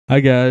Hi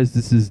guys,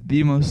 this is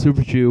the most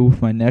super Jew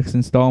with my next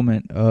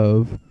installment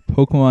of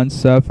Pokemon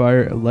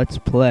Sapphire Let's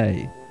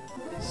Play.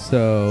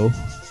 So,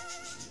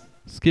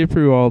 skip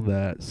through all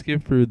that,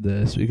 skip through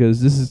this,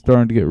 because this is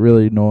starting to get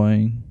really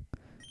annoying.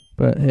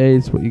 But hey,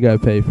 it's what you gotta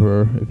pay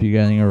for if you're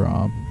getting a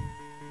ROM.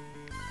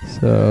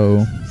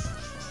 So,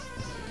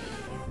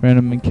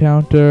 random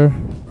encounter.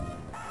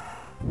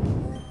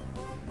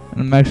 And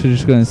I'm actually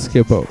just gonna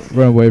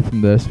run away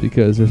from this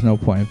because there's no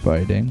point in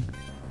fighting.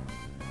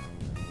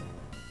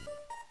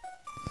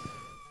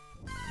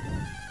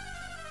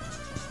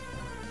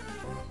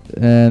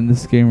 And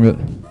this game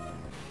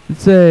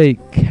it's a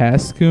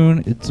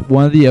Cascoon. It's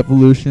one of the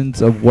evolutions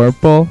of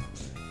Wurmple,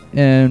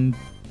 and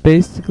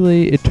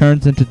basically it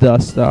turns into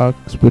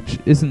Dustox, which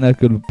isn't that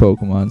good of a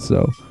Pokemon,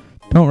 so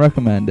don't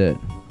recommend it.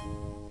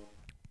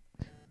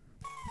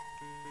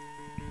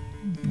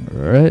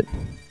 Alright.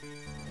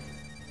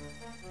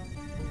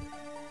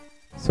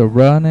 So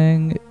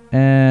running,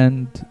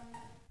 and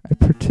I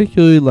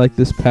particularly like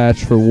this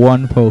patch for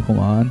one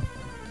Pokemon.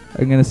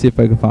 I'm gonna see if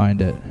I can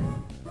find it.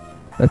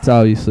 That's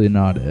obviously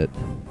not it.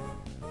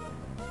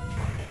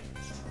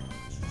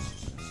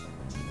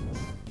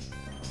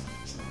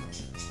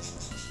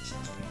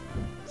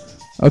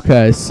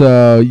 Okay,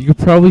 so you can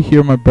probably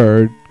hear my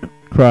bird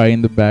crying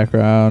in the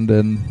background,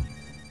 and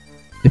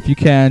if you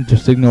can,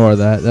 just ignore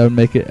that. That would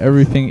make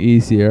everything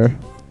easier.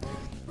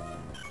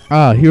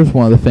 Here's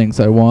one of the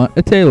things I want,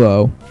 a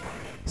Tailo.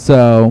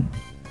 So,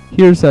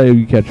 here's how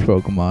you catch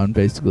Pokemon,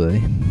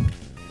 basically.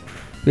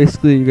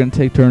 Basically, you're going to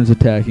take turns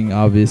attacking,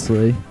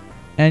 obviously.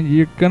 And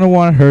you're going to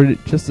want to hurt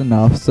it just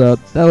enough, so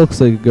that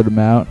looks like a good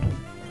amount.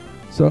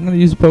 So I'm going to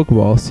use a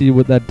Pokeball, see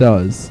what that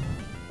does.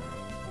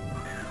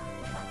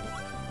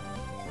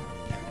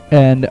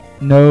 And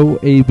no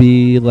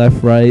AB,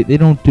 left, right, they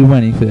don't do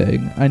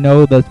anything. I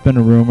know that's been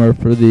a rumor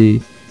for the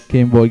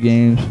Game Boy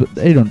games, but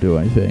they don't do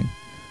anything.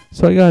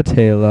 So I got a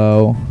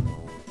Tailo.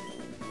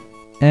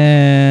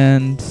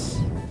 And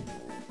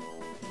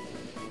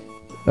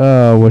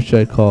what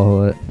should I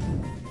call it?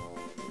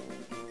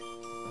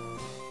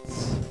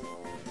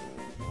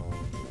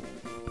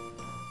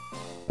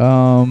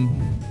 I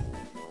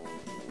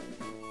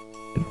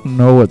don't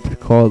know what to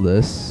call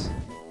this.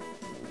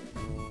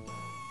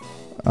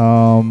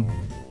 Oh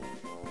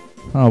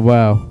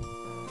wow.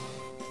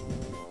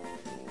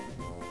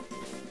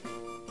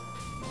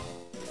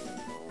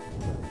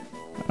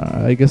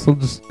 I guess I'll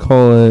just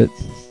call it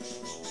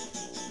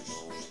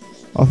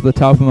off the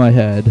top of my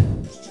head.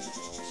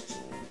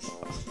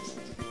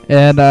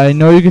 And I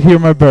know you can hear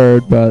my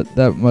bird, but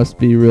that must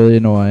be really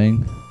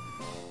annoying.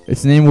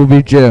 Its name will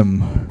be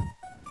Jim.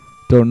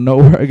 Don't know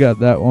where I got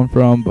that one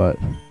from, but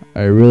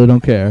I really don't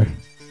care.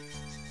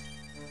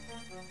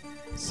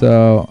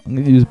 So I'm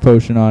gonna use a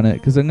potion on it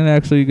because I'm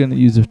actually gonna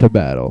use it to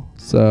battle.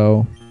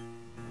 So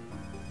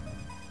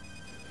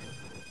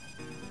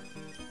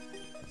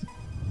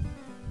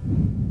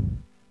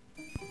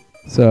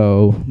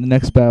the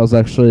next battle is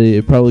actually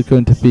it probably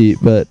couldn't defeat,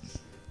 but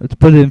let's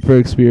put it in for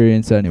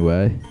experience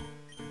anyway.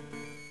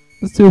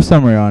 Let's do a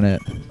summary on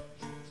it.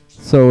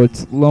 So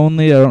it's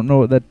lonely. I don't know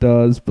what that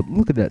does, but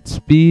look at that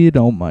speed.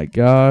 Oh my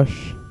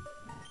gosh.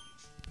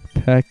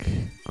 Peck,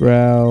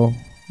 growl.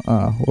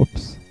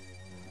 Whoops.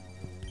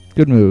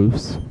 Good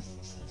moves.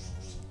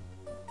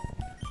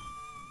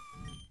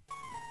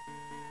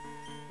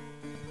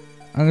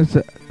 I'm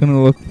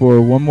gonna look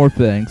for one more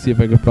thing, see if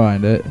I can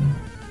find it.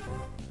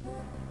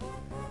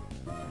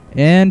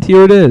 And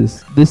here it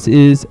is. This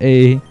is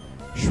a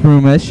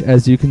Shroomish,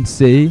 as you can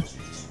see.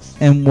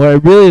 And what I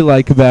really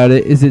like about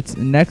it is its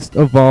next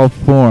evolved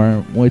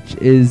form, which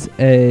is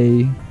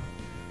a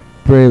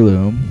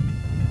Breloom.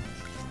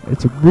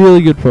 It's a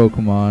really good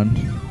Pokemon.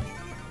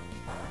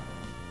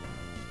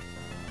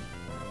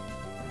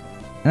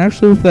 And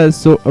actually with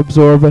that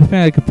absorb, I think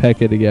I could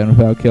peck it again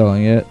without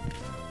killing it.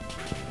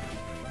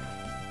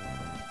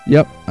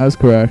 Yep, I was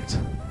correct.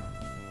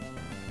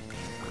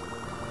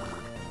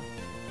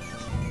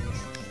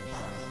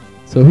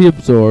 So he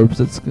absorbs.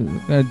 It's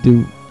gonna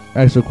do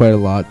actually quite a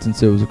lot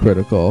since it was a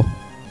critical.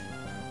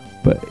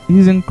 But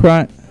he's in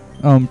prime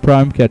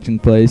catching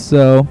place,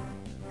 so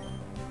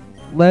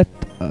let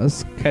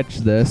us catch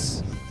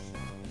this.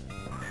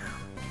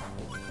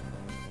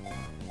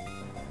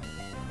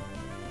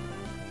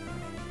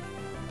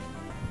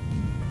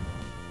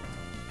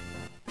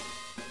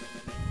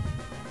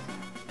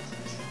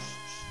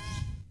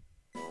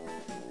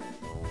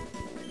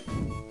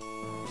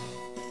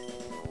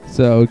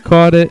 So we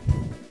caught it.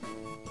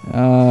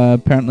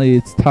 Apparently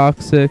it's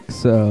toxic,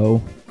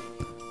 so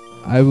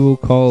I will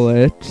call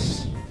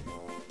it.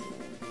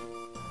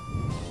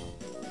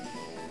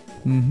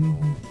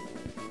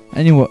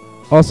 Anyway,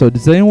 also,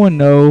 does anyone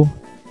know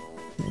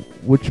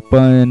which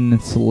button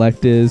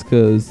select is?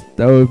 Because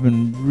that would have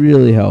been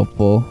really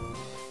helpful.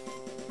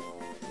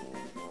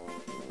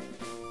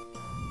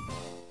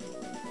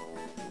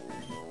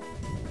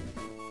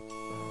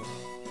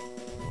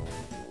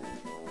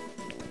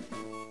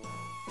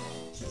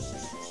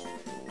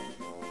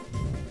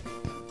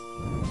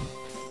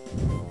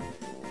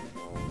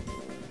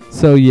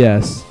 So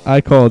yes, I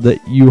called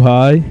it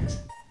U-High.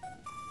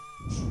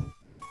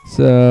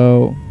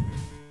 So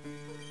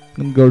I'm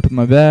gonna go to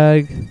my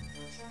bag,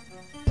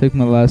 take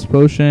my last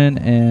potion,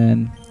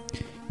 and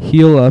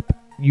heal up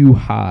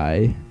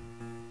U-High.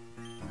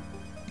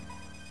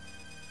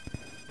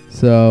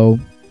 So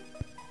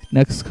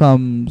next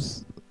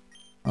comes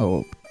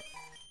probably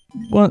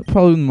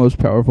the most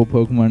powerful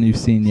Pokemon you've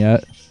seen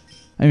yet.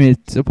 I mean,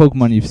 it's a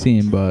Pokemon you've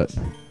seen, but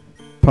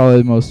probably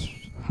the most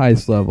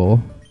highest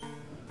level.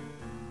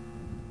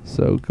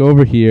 So go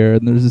over here,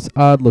 and there's this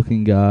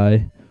odd-looking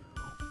guy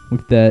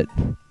with that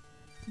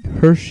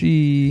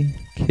Hershey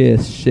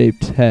Kiss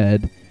shaped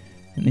head,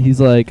 and he's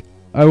like,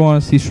 I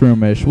want to see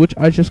Shroomish, which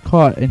I just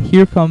caught, and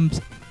here comes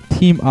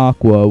Team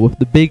Aqua with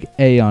the big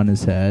A on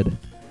his head.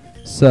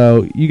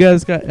 So you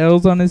guys got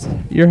L's on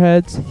your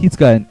heads? He's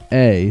got an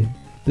A.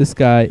 This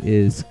guy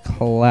is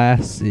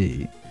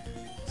classy.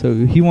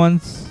 So he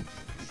wants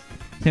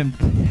him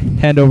to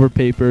hand over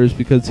papers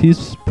because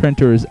his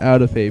printer is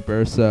out of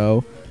paper.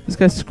 So this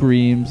guy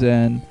screams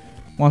and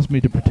wants me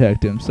to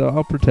protect him. So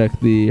I'll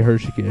protect the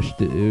Hershey Kiss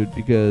dude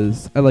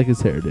because I like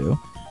his hairdo.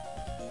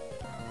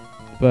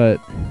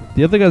 But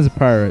the other guy's a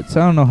pirate,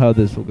 so I don't know how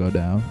this will go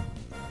down.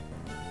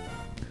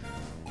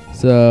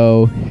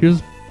 So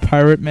here's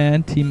Pirate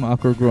Man, Team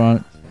Aqua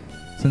Grunt.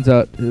 Sends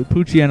out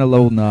Poochyena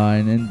level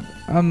 9, and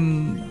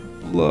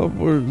I'm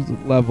lower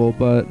level,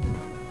 but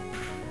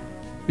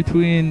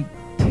between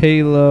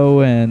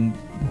Talo and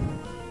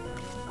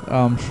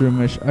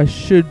Shroomish, I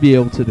should be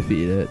able to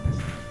defeat it.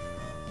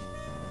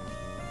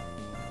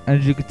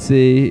 As you can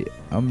see,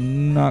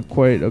 I'm not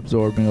quite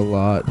absorbing a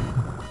lot.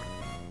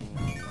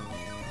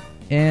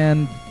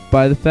 And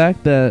by the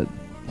fact that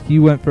he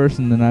went first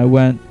and then I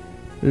went,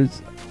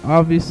 there's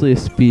obviously a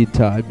speed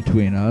tie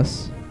between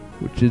us,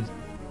 which is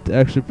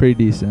actually pretty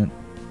decent.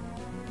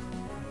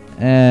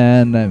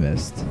 And I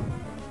missed.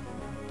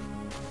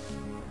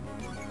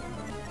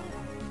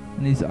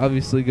 And he's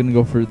obviously going to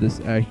go for this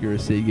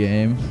accuracy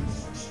game,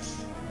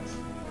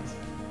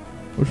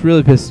 which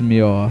really pisses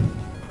me off.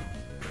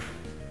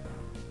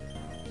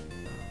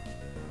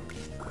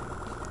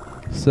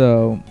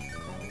 So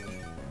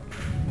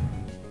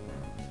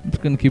I'm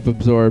just going to keep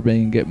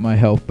absorbing and get my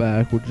health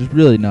back, which is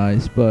really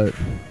nice, but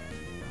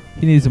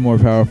he needs a more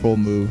powerful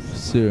move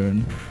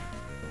soon.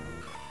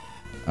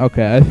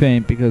 Okay, I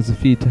faint because the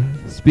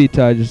speed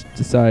tie just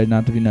decided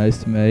not to be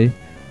nice to me.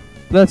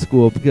 But that's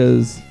cool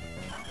because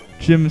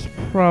Jim is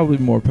probably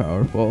more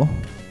powerful.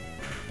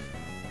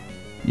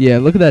 Yeah,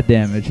 look at that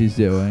damage he's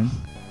doing.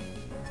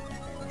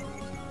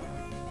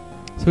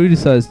 So he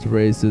decides to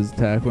raise his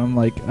attack, but I'm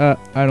like,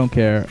 I don't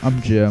care.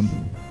 I'm Jim.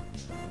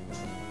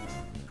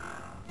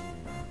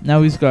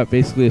 Now he's got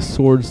basically a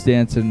sword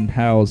stance and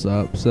howls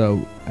up,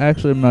 so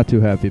actually I'm not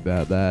too happy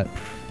about that.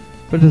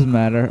 But it doesn't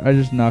matter, I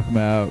just knock him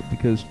out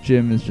because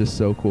Jim is just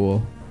so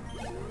cool.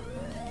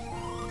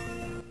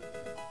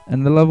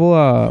 And the level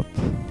up.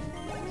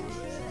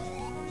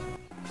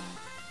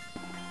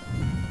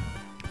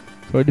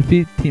 So I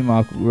defeat Team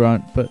Aqua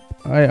Grunt, but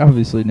I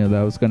obviously knew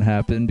that was going to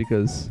happen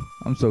because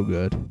I'm so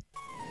good.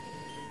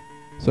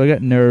 So I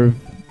got Nerve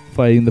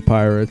fighting the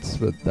pirates,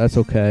 but that's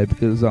okay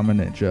because I'm a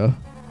ninja.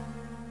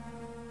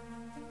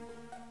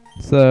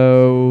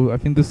 So I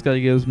think this guy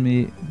gives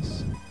me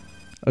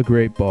a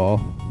great ball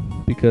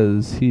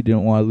because he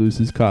didn't want to lose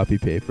his copy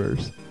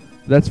papers.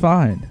 That's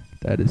fine.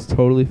 That is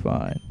totally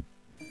fine.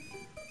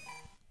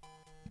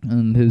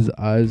 And his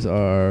eyes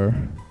are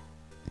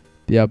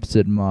the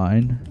opposite of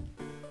mine.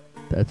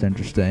 That's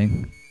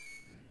interesting.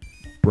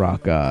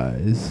 Brock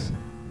eyes.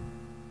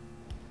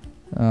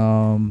 I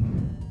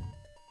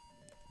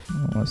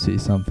want to see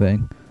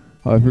something.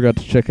 Oh, I forgot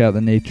to check out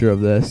the nature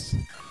of this.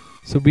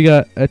 So we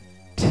got a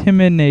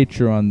timid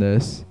nature on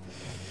this.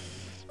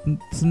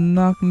 It's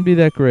not going to be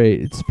that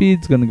great. Its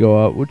speed's going to go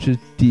up, which is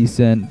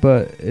decent,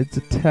 but its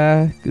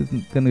attack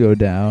isn't going to go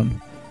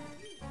down.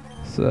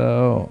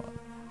 So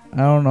I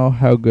don't know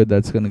how good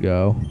that's going to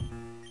go.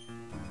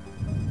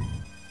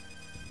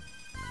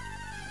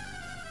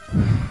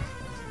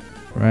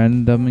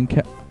 Random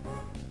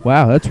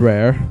wow, that's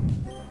rare.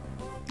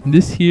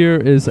 This here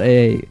is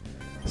a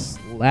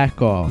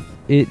Slack Off.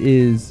 It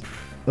is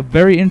a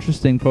very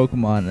interesting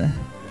Pokemon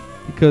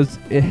because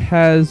it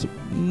has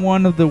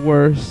one of the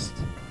worst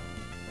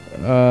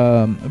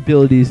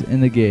abilities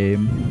in the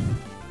game.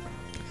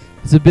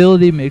 Its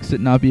ability makes it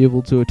not be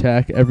able to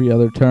attack every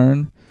other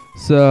turn,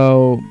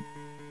 so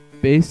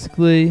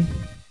basically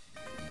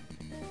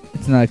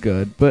it's not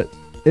good. But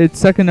its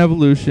second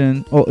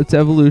evolution, its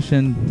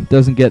evolution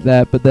doesn't get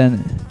that, but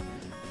then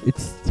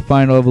its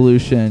final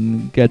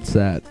evolution gets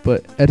that.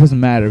 But it doesn't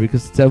matter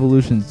because its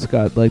evolution's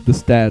got like the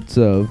stats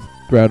of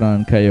Groudon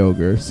and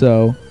Kyogre,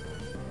 so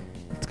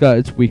it's got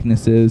its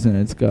weaknesses and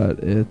it's got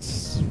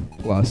its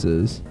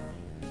pluses.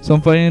 So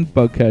I'm fighting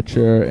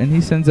Bugcatcher, and he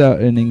sends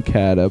out an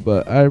Inkata,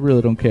 but I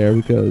really don't care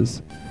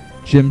because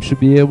Jim should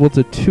be able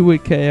to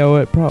 2-hit KO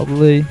it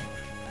probably.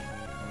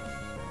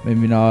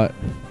 Maybe not.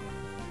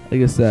 I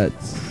guess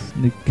that's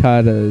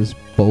Inkata is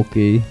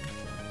bulky.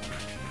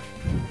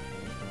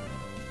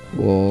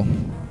 Well,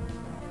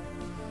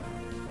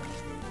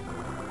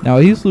 Now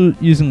he's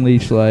using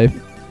Leech Life,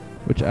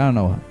 which I don't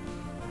know.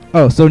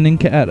 Oh, so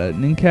Nincada.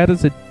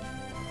 Nincada's an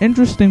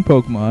interesting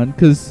Pokemon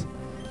because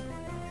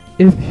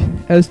it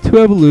has 2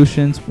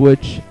 evolutions,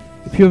 which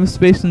if you have a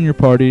space in your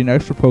party, an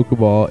extra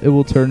Pokeball, it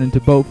will turn into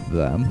both of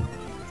them.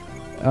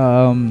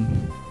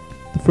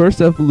 The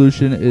first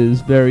evolution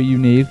is very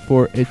unique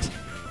for its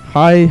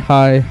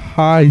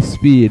high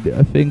speed.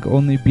 I think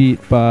only beat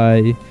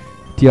by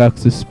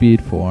Deoxys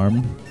speed form.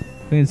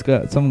 I think it's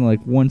got something like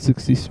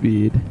 160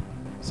 speed.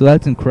 So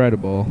that's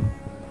incredible.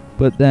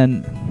 But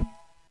then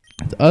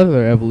the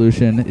other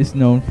evolution is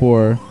known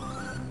for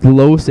the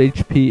lowest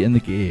HP in the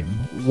game,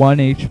 1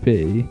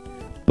 HP.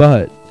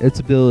 But its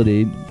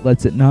ability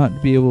lets it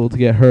not be able to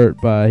get hurt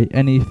by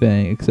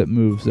anything except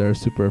moves that are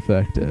super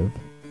effective.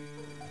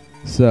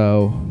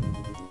 So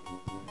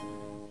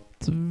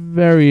it's a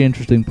very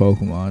interesting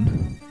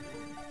Pokemon.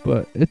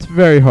 But it's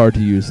very hard to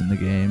use in the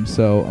game,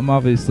 so I'm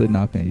obviously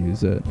not going to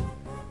use it.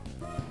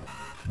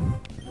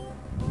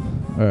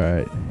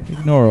 Alright,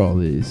 ignore all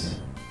these.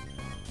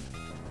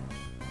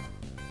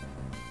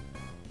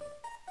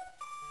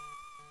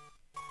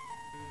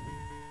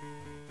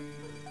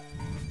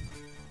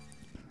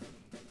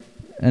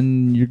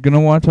 And you're going to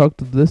want to talk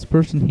to this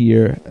person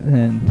here,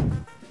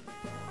 and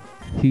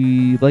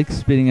he likes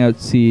spitting out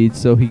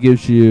seeds, so he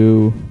gives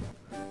you...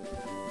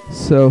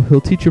 So he'll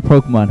teach your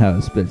Pokemon how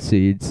to spit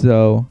seeds,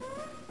 so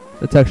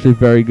that's actually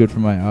very good for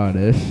my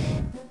Oddish.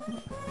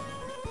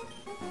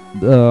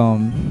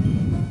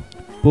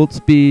 Bolt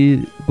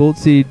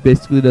Seed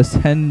basically does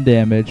 10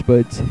 damage,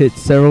 but it's hit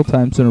several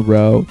times in a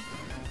row,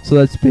 so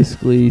that's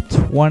basically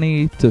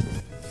 20 to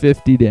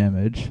 50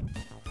 damage.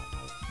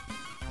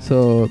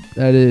 So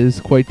that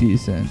is quite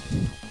decent.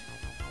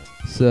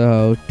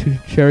 So 2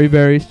 cherry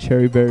berries.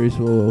 Cherry berries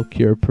will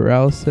cure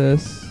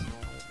paralysis.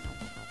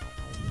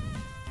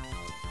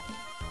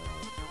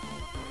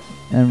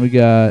 And we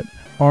got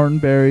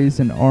orange berries,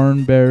 and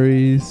orange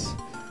berries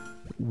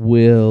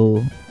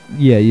will,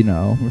 yeah, you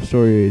know,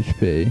 restore your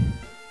HP.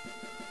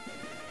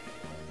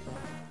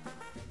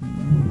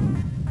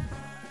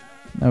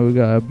 Now we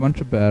got a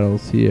bunch of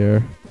battles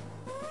here.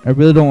 I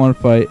really don't want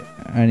to fight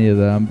any of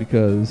them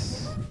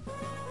because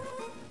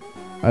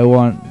I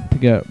want to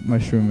get my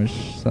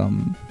Shroomish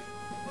some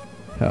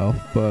health,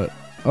 but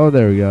oh,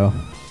 there we go.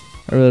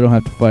 I really don't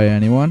have to fight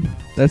anyone.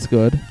 That's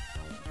good.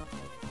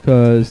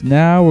 Because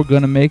now we're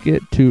going to make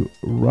it to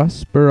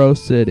Rustboro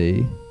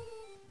City.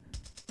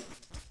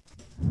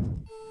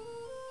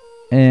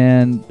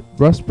 And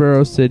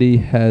Rustboro City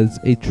has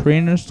a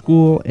trainer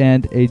school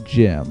and a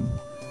gym.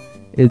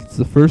 It's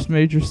the first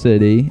major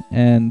city,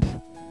 and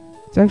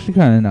it's actually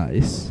kind of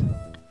nice.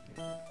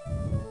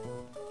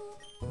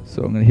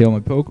 So I'm going to heal my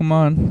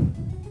Pokemon.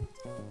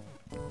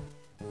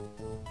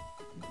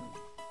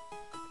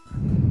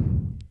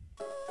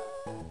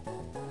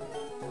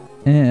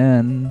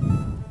 And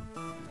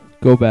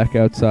go back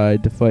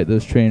outside to fight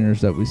those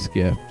trainers that we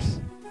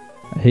skipped.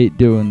 I hate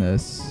doing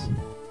this.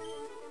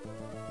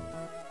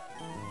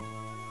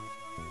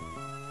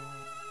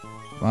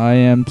 I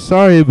am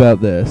sorry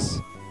about this.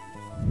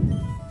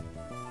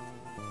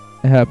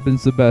 It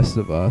happens to the best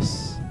of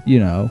us, you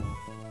know.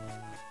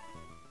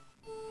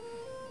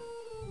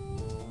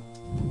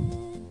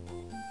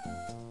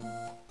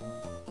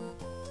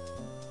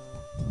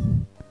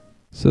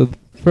 So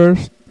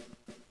first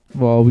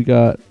of all, we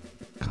got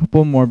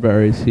couple more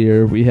berries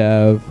here. We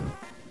have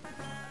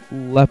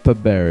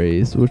Lepa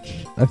berries,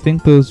 which I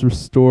think those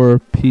restore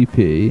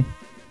PP,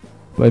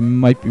 but I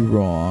might be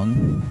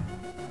wrong.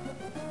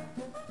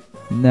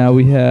 Now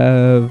we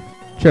have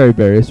cherry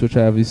berries, which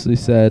I obviously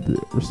said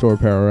restore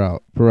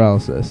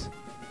paralysis.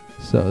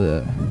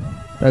 So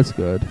that's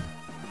good.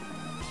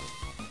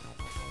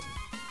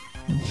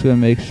 I'm just gonna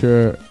make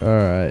sure.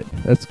 Alright,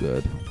 that's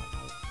good.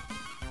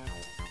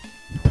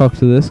 Talk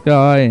to this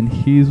guy, and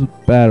he's a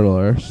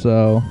battler,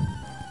 so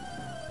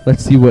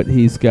let's see what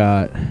he's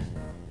got.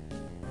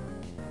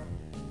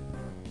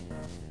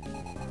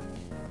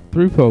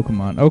 3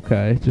 Pokemon.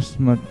 Okay, just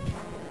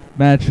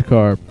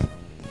Magikarp.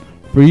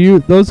 For you,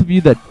 those of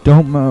you that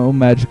don't know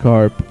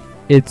Magikarp,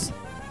 it's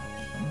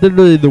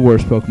literally the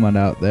worst Pokemon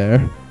out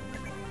there.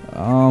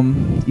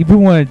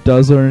 Even when it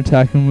does learn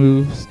attacking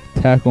moves,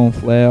 Tackle and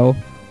Flail,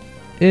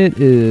 it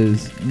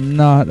is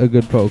not a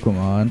good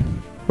Pokemon.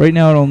 Right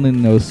now it only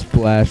knows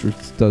Splash,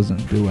 which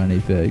doesn't do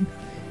anything.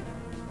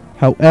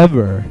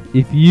 However,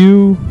 if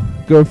you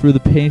go through the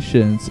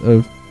patience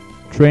of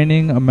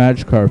training a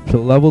Magikarp to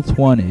level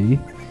 20,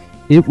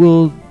 it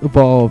will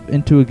evolve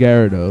into a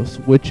Gyarados,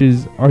 which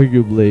is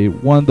arguably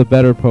one of the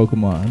better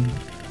Pokemon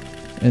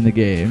in the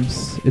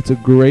games. It's a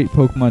great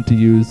Pokemon to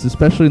use,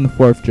 especially in the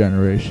 4th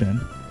generation.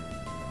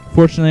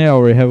 Fortunately, I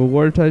already have a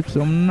Water type,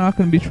 so I'm not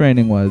going to be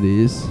training one of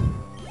these.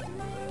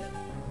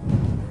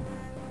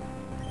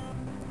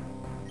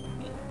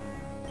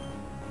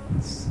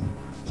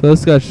 So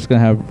this guy's just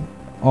going to have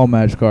all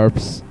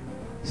Magikarps,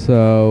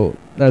 so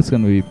that's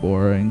going to be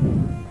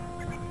boring.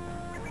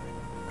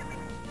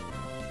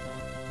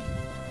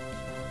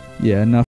 Yeah, nothing.